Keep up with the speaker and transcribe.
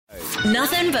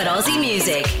Nothing but Aussie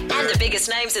music and the biggest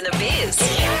names in the biz.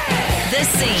 The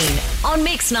Scene on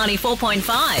Mix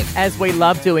 94.5. As we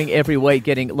love doing every week,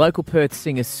 getting local Perth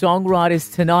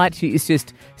singer-songwriters. Tonight, she is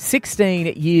just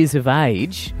 16 years of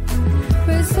age.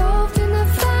 Resolved in the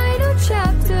final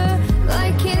chapter,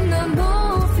 like in the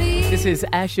movie. This is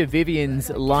Asha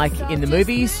Vivian's Like in the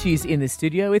Movies. She's in the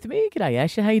studio with me. G'day,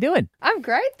 Asha. How you doing? I'm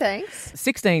great, thanks.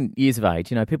 16 years of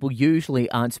age. You know, people usually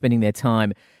aren't spending their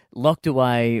time locked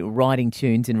away writing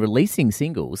tunes and releasing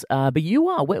singles, but you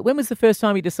are. When was the first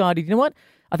time you decided, you know what,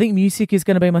 I think music is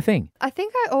going to be my thing? I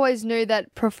think I always knew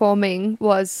that performing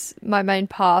was my main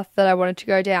path that I wanted to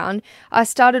go down. I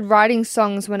started writing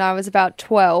songs when I was about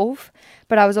 12,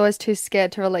 but I was always too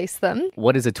scared to release them.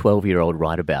 What does a 12-year-old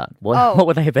write about? What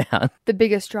were they about? The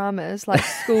biggest dramas, like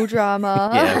school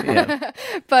drama. Yeah.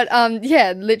 But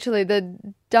literally the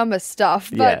dumbest stuff.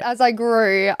 But Yeah. as I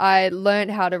grew, I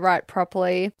learned how to write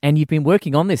properly. And you've been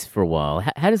working on this for a while.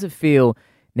 How does it feel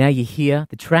now you're here,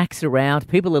 the tracks are out,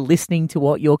 people are listening to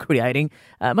what you're creating?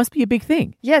 It must be a big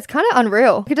thing. Yeah, it's kind of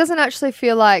unreal. It doesn't actually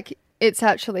feel like it's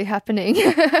actually happening,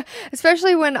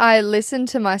 especially when I listen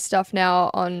to my stuff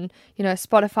now on,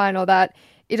 Spotify and all that.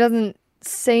 It doesn't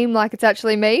seem like it's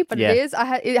actually me, but Yeah. it is.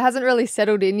 It hasn't really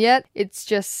settled in yet. It's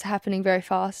just happening very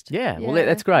fast. Yeah, well,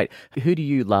 that's great. Who do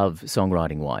you love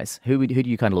songwriting-wise? Who do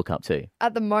you kind of look up to?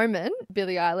 At the moment,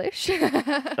 Billie Eilish.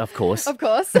 Of course. Of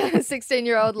course.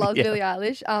 16-year-old loves Yeah. Billie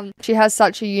Eilish. She has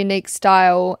such a unique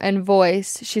style and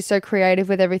voice. She's so creative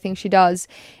with everything she does.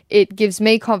 It gives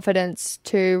me confidence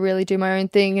to really do my own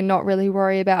thing and not really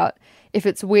worry about if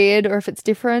it's weird or if it's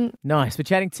different. Nice. We're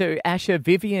chatting to Asha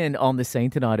Vivian on the scene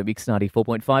tonight at Mix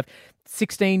 94.5.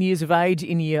 16 years of age,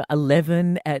 in year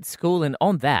 11 at school. And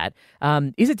on that,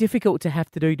 is it difficult to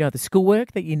have to do the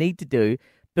schoolwork that you need to do,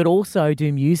 but also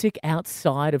do music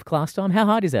outside of class time? How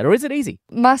hard is that? Or is it easy?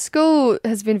 My school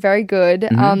has been very good.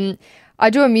 I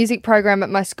do a music program at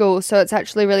my school, so it's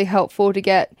actually really helpful to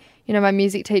get, my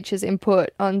music teacher's input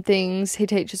on things. He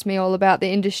teaches me all about the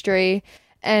industry.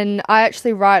 And I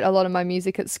actually write a lot of my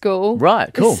music at school.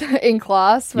 Right, cool. In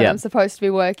class when Yep. I'm supposed to be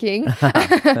working.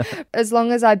 As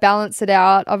long as I balance it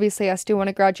out, obviously I still want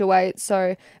to graduate.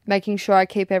 So making sure I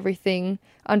keep everything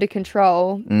under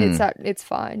control, it's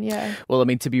fine, yeah. Well, I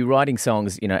mean, to be writing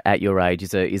songs, at your age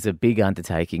is a big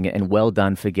undertaking, and well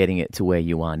done for getting it to where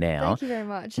you are now. Thank you very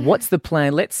much. What's the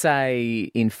plan? Let's say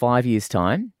in 5 years'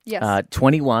 time. Yes.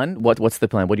 21. What's the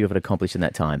plan? What do you have to accomplish in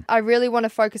that time? I really want to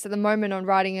focus at the moment on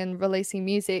writing and releasing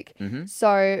music. Mm-hmm.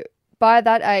 So by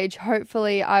that age,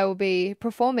 hopefully I will be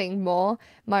performing more,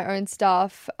 my own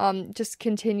stuff, just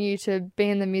continue to be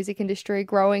in the music industry,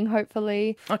 growing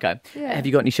hopefully. Okay. Yeah. Have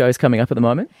you got any shows coming up at the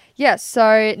moment? Yes,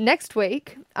 so next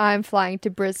week I'm flying to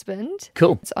Brisbane.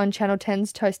 Cool. It's on Channel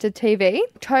 10's Toasted TV.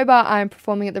 October I'm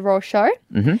performing at the Raw Show,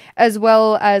 as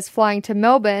well as flying to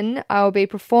Melbourne. I will be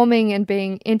performing and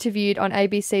being interviewed on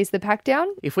ABC's The Packdown.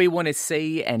 If we want to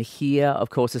see and hear,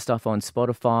 of course, the stuff on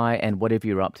Spotify and whatever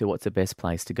you're up to, what's the best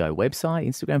place to go? Website,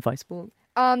 Instagram, Facebook?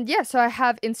 So I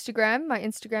have Instagram. My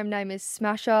Instagram name is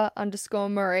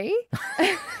Smasher_Marie.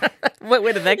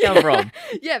 Where did that come from?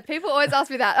 Yeah, people always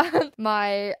ask me that.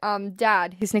 My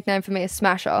dad, his nickname for me is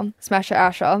Smasher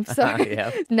Asha. So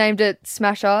Yeah. named it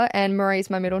Smasher, and Marie's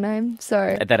my middle name.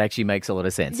 So That actually makes a lot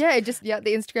of sense. yeah,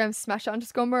 the Instagram's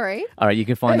Smasher_Marie. All right, you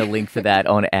can find the link for that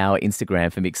on our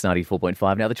Instagram for Mix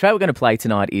 94.5. Now, the track we're going to play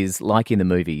tonight is Like in the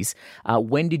Movies.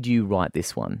 When did you write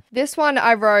this one? This one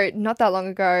I wrote not that long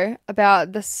ago,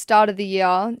 about the start of the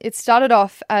year. It started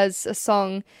off as a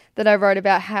song that I wrote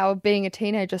about how being a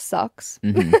teenager sucks.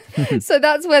 So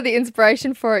that's where the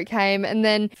inspiration for it came. And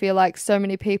then I feel like so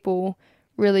many people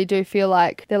really do feel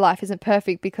like their life isn't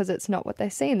perfect because it's not what they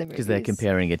see in the movies. Because they're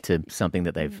comparing it to something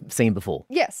that they've seen before.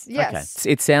 Yes. Okay.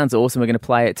 It sounds awesome. We're going to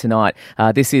play it tonight.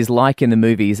 This is Like in the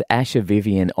Movies, Asha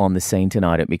Vivian on the scene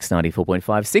tonight at Mix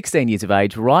 94.5. 16 years of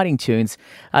age, writing tunes.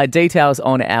 Details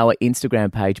on our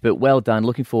Instagram page, but well done.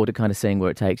 Looking forward to kind of seeing where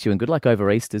it takes you, and good luck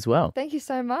over East as well. Thank you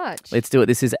so much. Let's do it.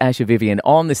 This is Asha Vivian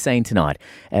on the scene tonight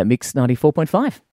at Mix 94.5.